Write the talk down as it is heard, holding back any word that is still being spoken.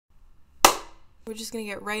We're just gonna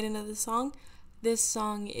get right into the song. This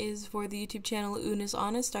song is for the YouTube channel Unus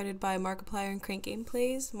Annus, started by Markiplier and Crank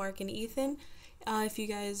Gameplays, Mark and Ethan. If you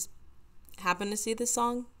guys happen to see this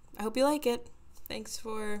song, I hope you like it. Thanks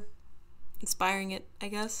for inspiring it, I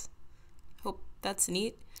guess. Hope that's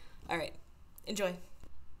neat. Alright, enjoy.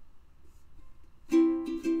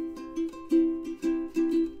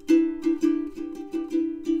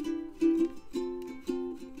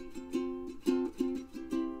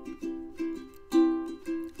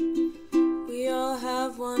 We all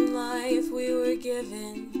have one life we were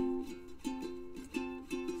given,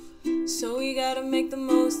 so we gotta make the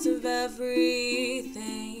most of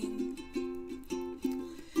everything.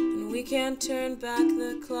 And we can't turn back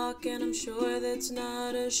the clock, and I'm sure that's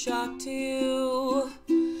not a shock to you.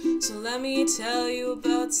 So let me tell you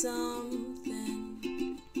about something.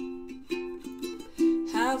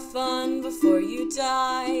 Have fun before you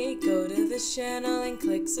die. Go to this channel and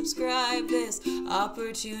click subscribe. This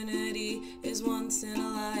opportunity is once in a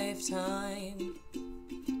lifetime.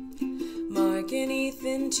 Mark and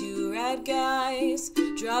Ethan, two rad guys,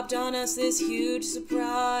 dropped on us this huge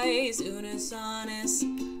surprise. Unus Annus,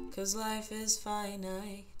 'cause life is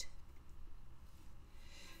finite.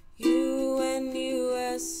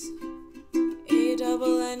 UNUS,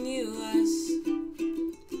 ANNUS,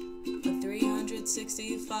 a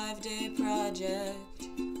 365-day project.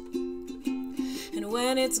 And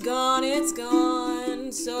when it's gone, it's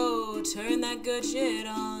gone. So turn that good shit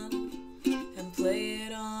on and play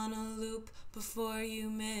it on a loop before you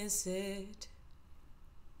miss it.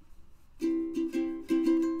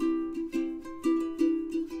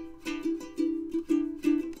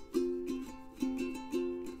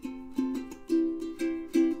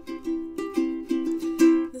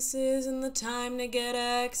 This isn't the time to get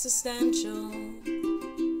existential.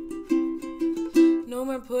 No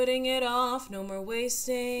more putting it off, no more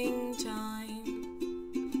wasting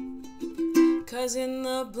time. 'Cause in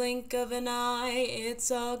the blink of an eye, it's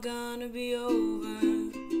all gonna be over.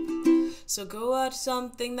 So go watch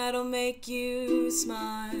something that'll make you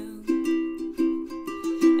smile.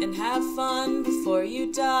 And have fun before you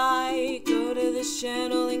die. Go to this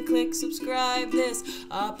channel and click subscribe. This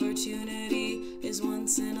opportunity is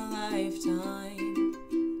once in a lifetime.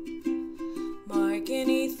 Mark and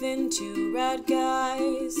Ethan, two rad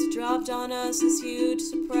guys, dropped on us this huge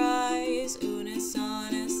surprise. Unus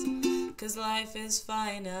Annus, 'cause life is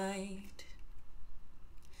finite.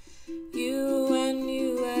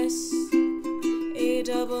 UNUS,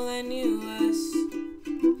 ANNUS,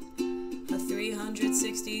 a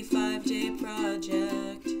 365-day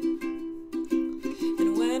project.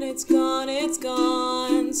 And when it's gone, it's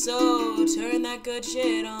gone. So turn that good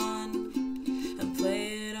shit on and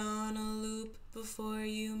play it on a loop before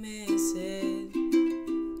you miss it.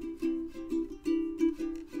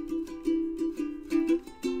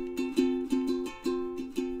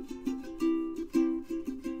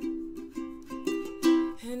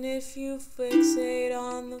 And if you fixate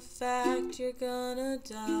on the fact you're gonna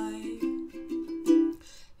die,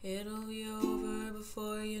 it'll be over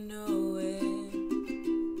before you know it.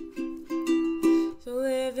 So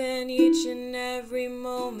live in each and every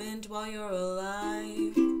moment while you're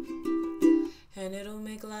alive, and it'll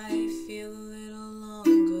make life feel a little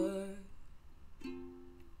longer.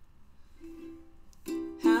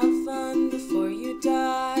 Have fun before you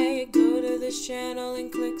die. Go to this channel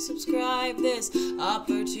and click subscribe. This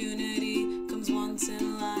opportunity comes once in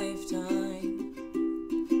a lifetime.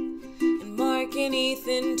 And Mark and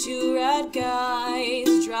Ethan, two rad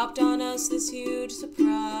guys, dropped on us this huge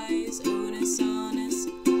surprise. Unus Annus,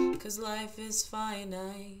 'cause life is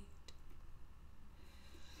finite.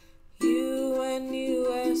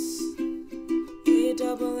 UNUS,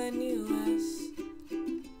 ANNUS,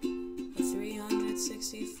 a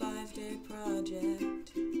 365-day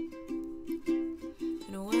project.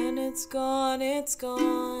 And when it's gone, it's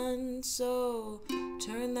gone. So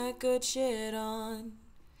turn that good shit on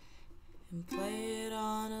and play it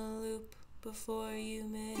on a loop before you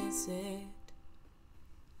miss it.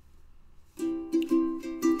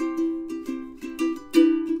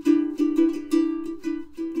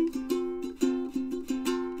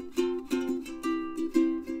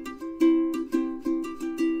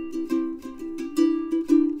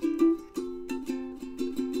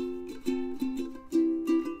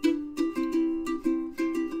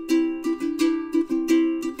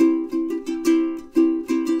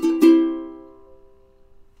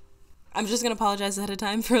 I'm just gonna apologize ahead of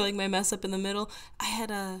time for like my mess up in the middle. I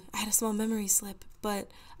had a small memory slip,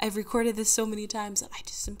 but I've recorded this so many times that I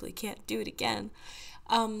just simply can't do it again.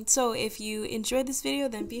 So if you enjoyed this video,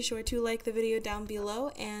 then be sure to like the video down below,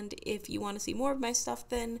 and if you want to see more of my stuff,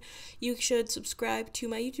 then you should subscribe to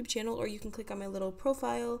my YouTube channel, or you can click on my little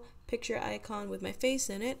profile picture icon with my face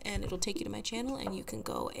in it, and it'll take you to my channel, and you can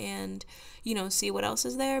go and, see what else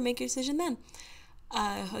is there, make your decision then.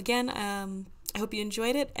 Again, I hope you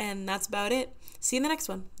enjoyed it, and that's about it. See you in the next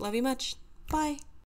one. Love you much. Bye.